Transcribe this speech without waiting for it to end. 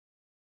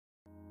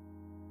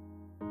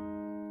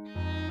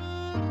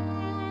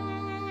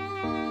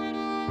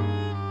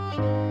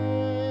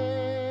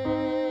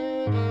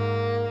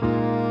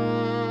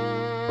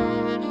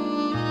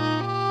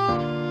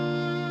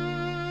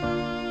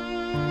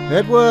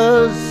It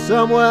was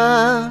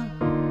somewhere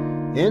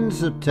in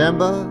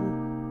September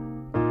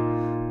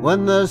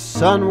when the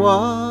sun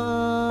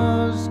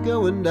was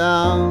going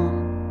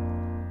down,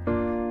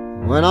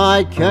 when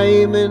I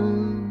came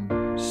in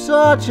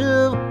search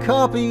of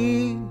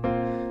copy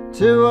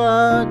to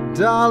a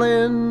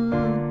darling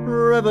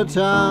river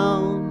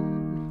town.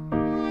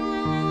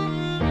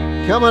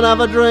 Come and have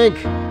a drink,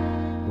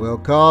 we'll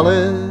call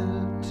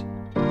it.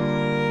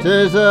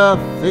 'Tis a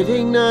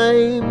fitting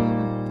name,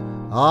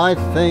 I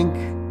think,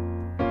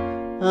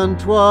 and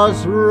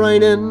 'twas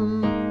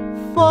raining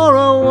for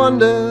a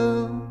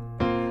wonder.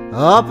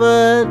 Up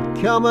at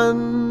come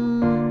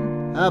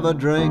and have a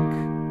drink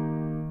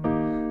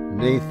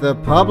 'neath the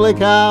public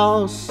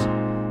house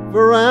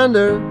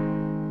veranda.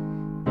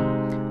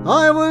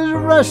 I was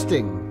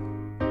resting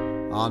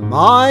on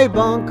my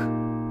bunk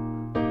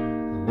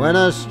when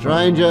a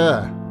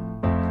stranger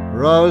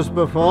rose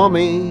before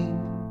me.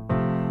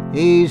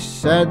 He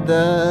said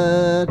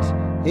that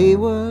he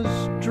was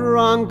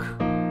drunk.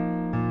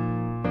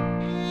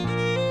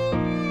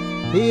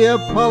 He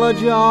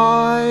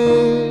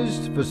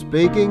apologized for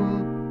speaking.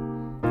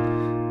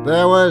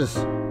 There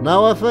was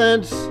no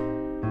offense,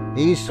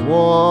 he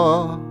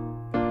swore,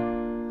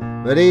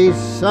 but he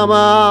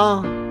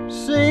somehow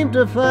seemed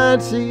to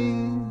fancy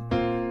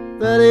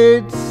that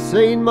he'd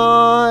seen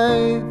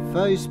my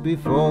face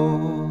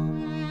before.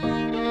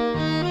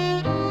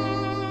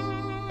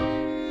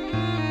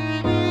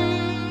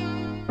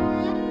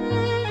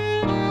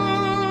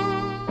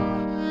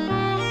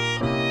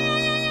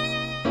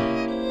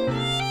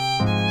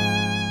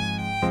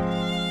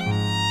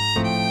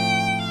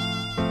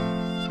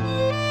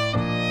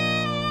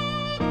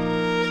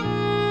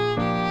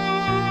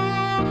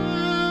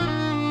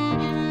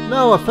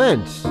 No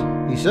offense,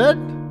 he said.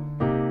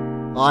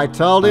 I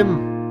told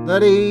him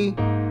that he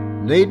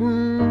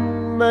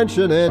needn't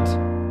mention it,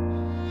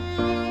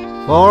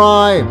 for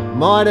I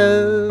might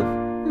have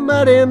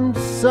met him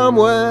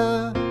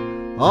somewhere.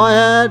 I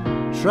had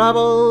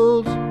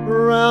travelled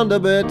round a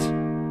bit,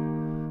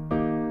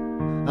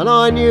 and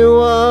I knew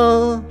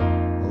a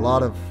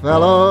lot of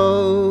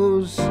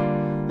fellows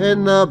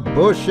in the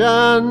bush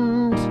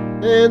and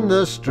in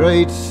the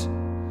streets,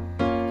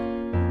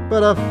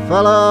 but a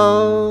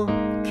fellow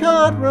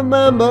can't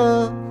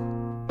remember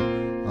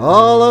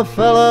all the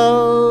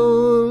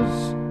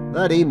fellows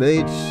that he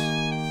meets.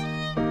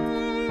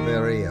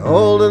 Very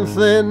old and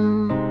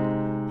thin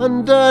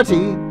and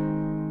dirty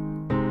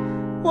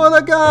were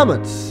the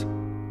garments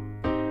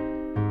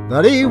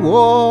that he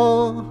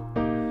wore,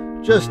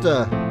 just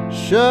a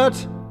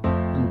shirt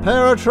and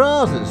pair of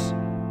trousers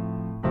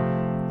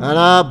and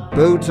a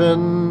boot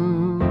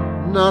and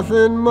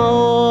nothing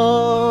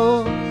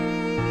more.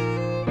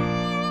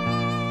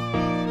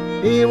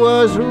 He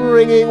was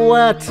wringing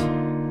wet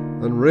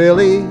and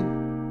really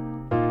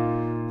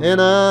in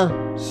a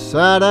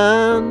sad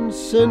and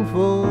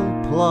sinful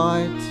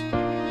plight.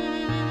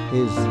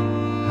 His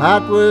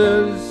hat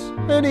was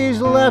in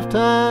his left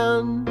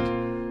hand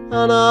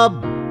and a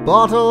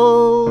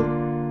bottle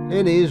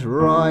in his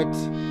right.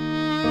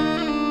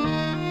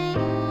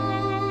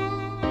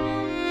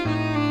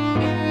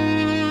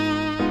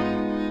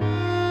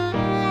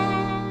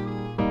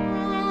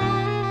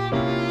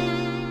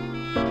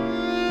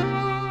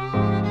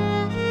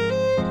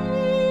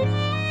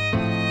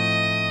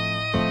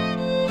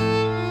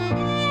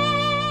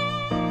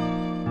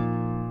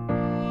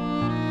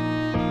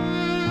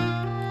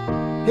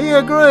 He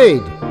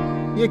agreed.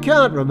 You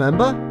can't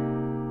remember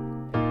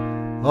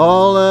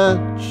all the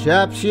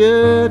chaps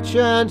you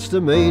chanced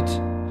to meet.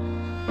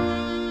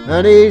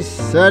 And he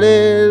said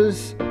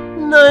his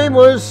name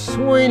was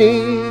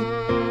Sweeney.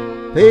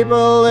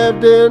 People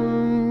lived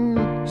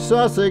in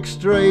Sussex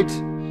Street.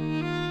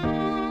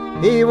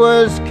 He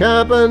was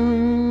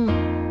camping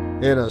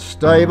in a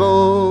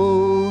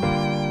stable,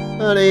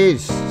 and he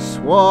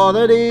swore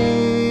that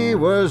he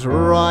was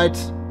right.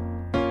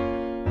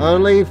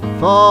 Only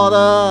for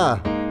the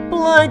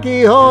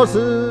blanky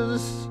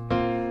horses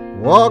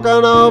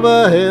walking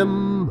over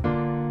him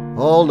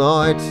all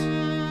night.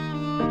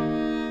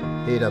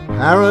 He'd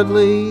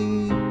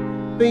apparently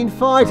been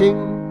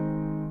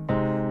fighting,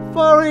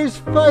 for his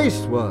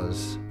face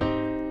was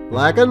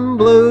black and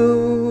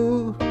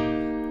blue,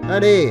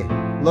 and he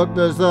looked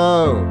as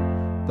though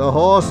the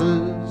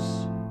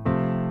horses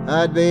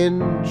had been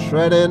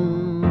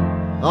treading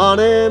on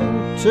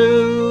him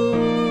too.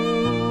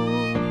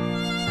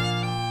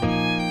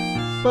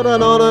 But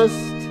an honest,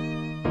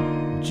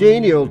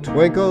 genial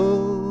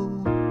twinkle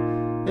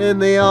in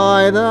the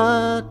eye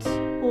that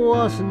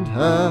wasn't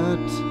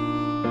hurt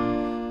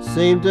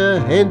seemed to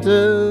hint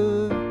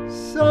of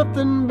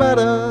something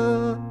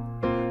better,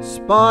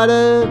 spite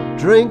of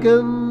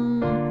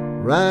drinking,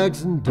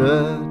 rags and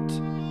dirt.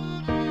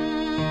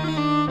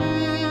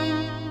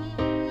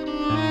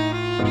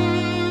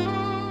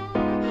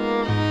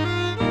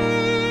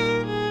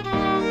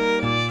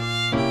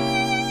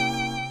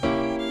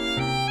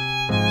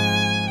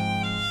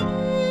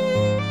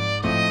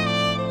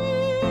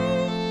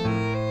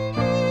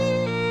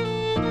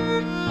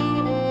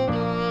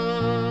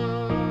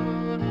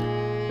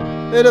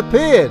 it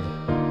appeared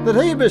that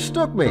he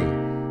mistook me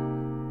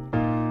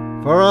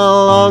for a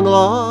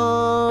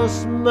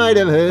long-lost mate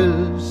of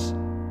his,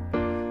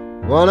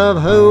 one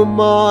of whom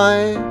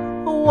I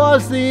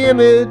was the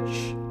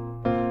image,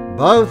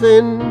 both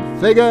in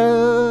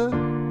figure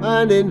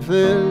and in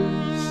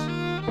fizz.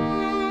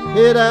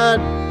 It had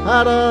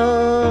had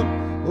a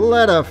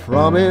letter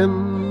from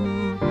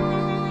him,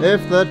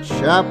 if the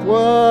chap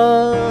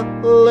were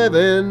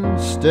living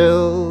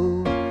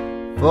still,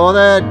 for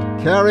they'd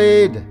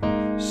carried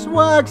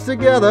swags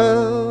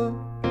together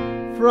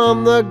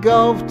from the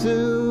Gulf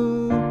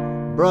to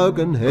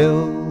Broken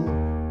Hill.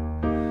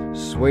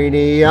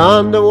 Sweeney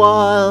yawned a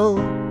while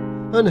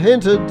and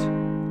hinted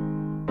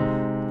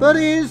that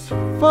his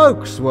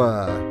folks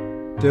were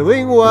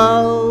doing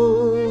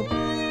well,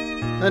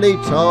 and he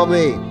told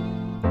me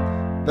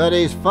that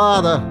his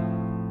father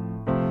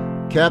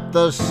kept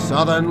the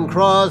Southern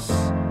Cross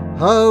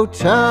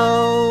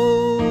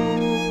Hotel.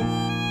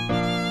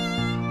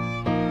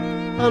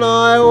 And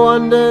I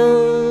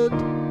wondered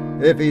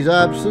if his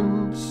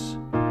absence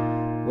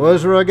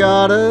was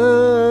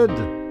regarded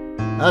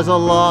as a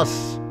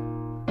loss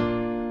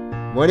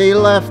when he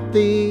left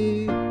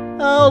the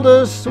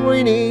elder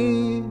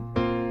Sweeney,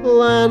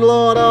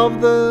 landlord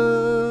of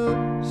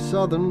the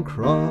Southern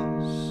Cross.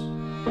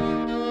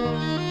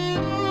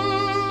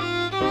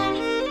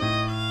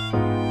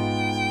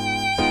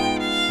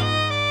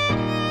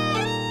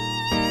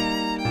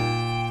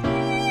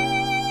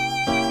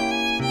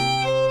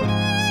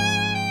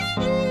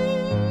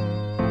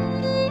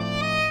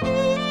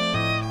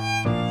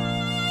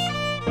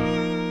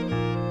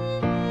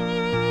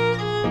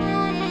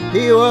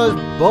 He was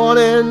born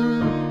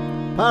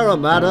in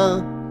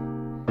Parramatta,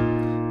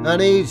 and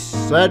he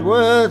said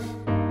with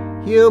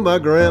humour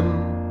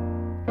grim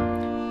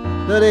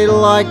that he'd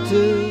like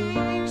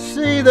to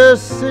see the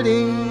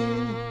city,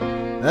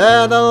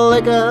 and the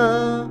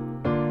liquor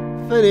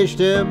finished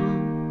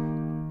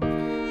him,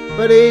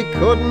 but he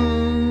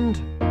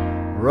couldn't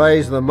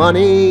raise the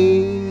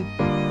money.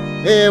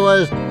 He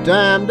was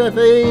damned if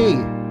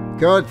he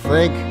could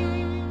think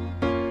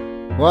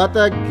what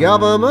the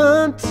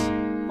government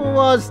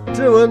was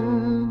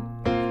doing.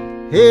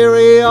 Here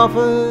he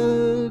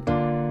offered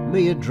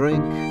me a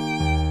drink.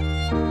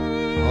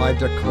 I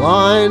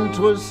declined,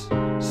 'twas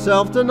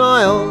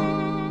self-denial,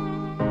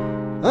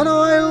 and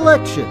I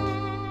lectured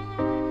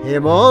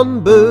him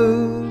on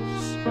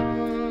booze,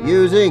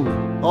 using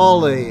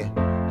all the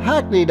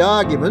hackneyed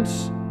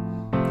arguments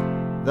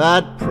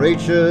that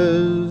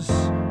preachers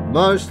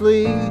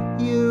mostly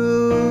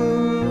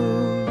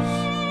use.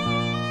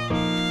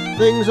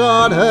 Things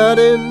I'd heard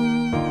in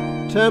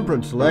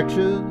temperance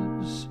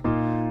lectures.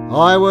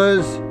 I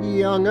was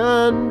young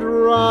and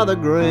rather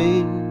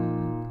green,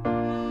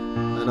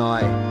 and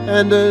I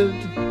ended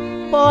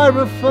by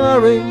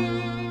referring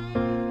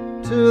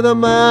to the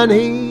man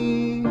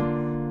he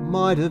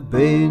might have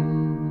been.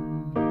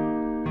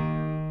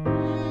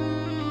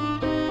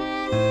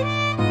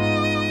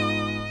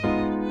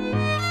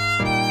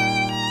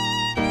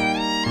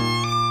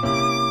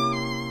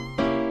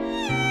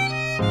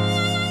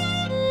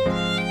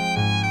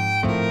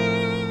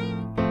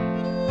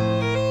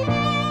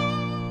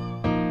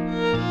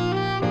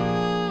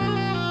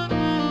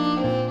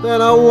 Then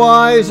a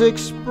wise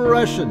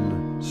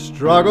expression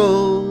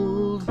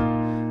struggled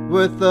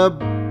with the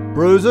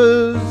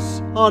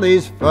bruises on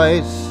his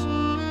face,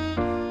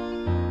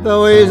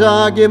 though his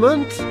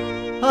argument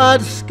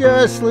had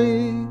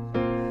scarcely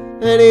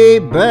any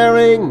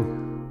bearing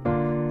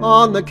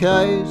on the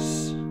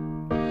case.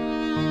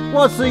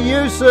 What's the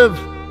use of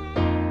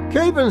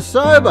keeping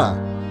sober?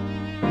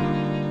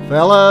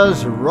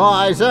 Fellas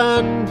rise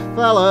and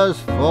fellas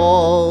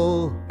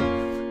fall.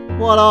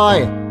 What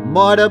I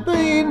might have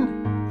been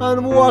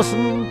and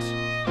wasn't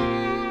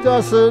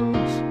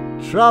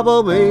doesn't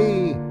trouble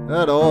me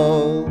at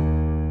all.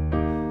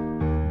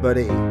 But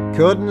he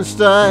couldn't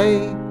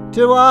stay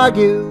to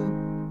argue.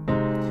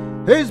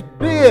 His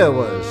beer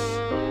was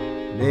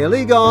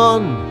nearly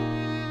gone.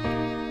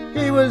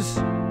 He was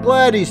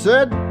glad, he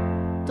said,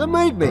 to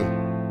meet me.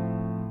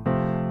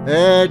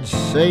 He'd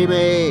see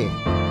me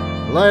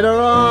later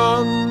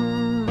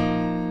on,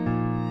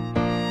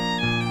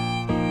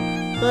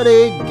 but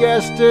he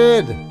guessed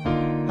he'd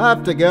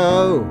have to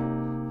go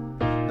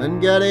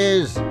and get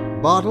his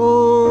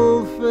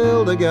bottle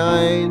filled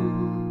again.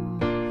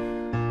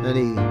 And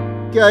he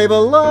gave a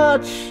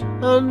lurch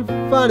and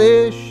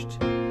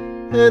vanished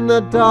in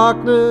the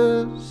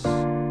darkness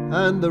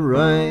and the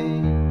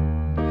rain.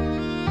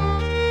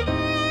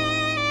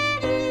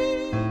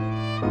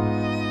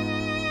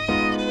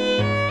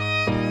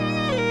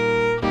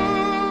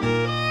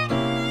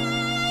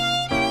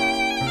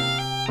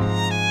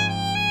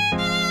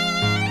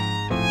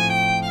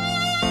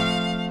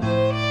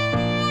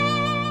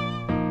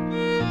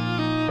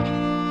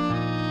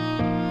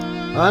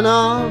 And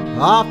of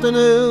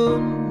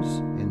afternoons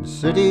in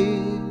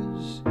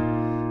cities,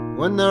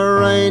 when the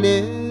rain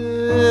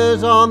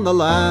is on the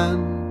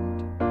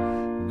land,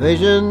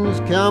 visions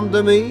come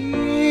to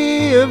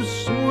me of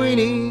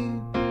Sweeney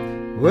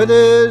with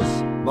his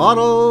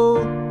bottle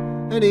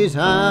in his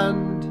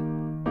hand,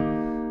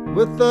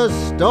 with the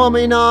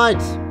stormy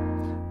night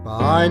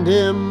behind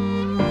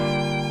him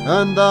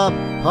and the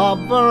pub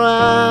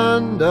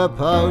veranda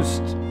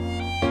post.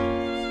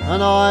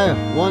 And I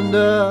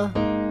wonder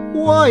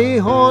why he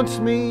haunts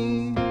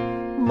me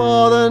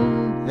more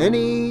than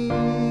any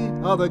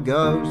other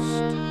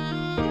ghost.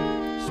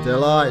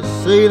 Still I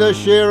see the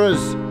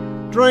shearers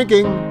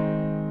drinking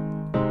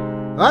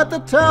at the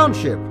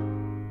township,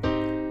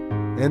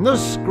 in the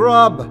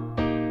scrub,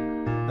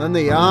 and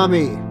the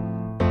army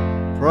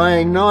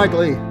praying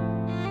nightly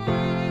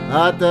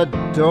at the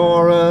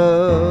door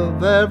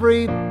of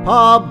every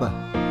pub.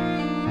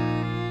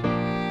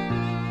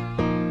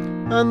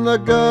 And the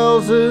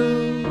girls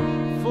who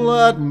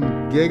flirt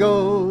and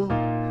giggle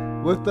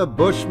with the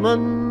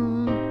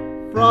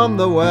bushmen from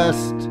the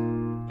west,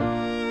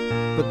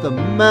 but the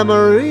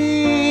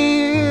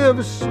memory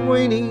of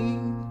Sweeney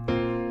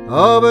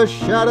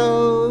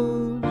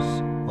overshadows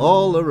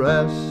all the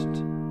rest.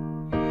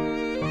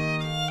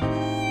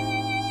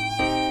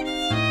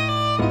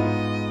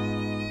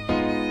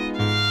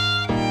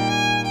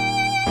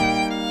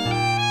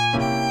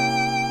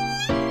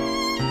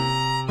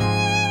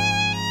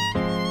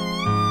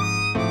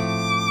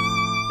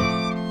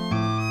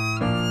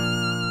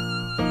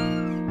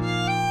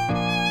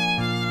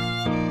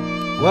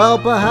 Well,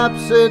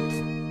 perhaps it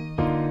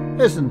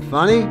isn't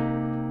funny.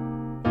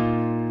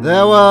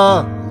 There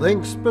were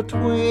links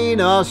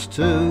between us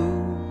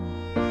two.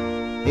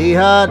 He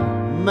had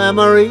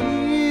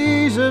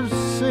memories of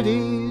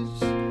cities.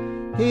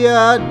 He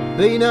had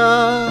been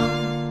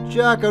a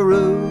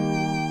jackaroo.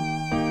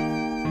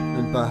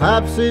 And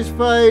perhaps his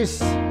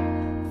face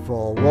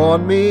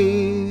forewarned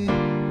me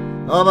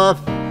of a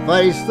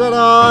face that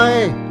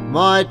I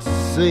might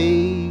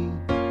see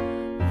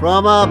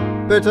from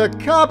a bitter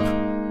cup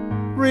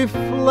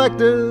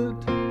reflected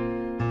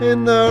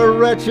in the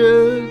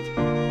wretched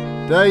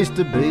days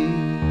to be.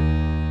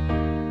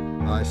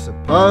 I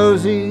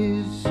suppose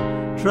he's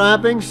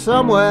tramping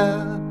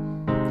somewhere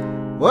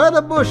where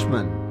the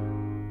bushmen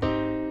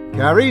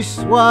carry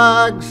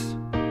swags,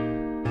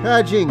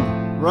 cadging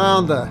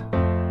round the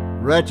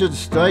wretched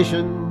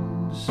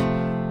stations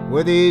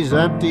with his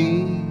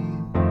empty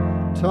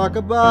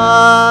tucker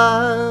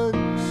bags.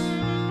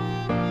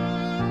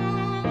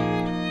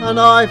 And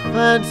I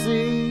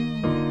fancy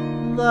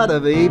that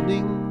of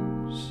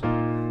evenings,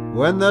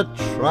 when the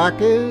track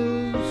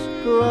is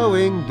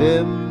growing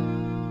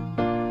dim,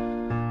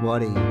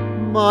 what he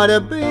might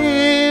have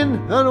been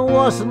and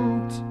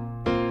wasn't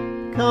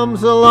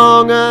comes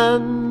along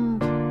and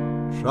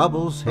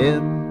troubles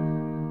him.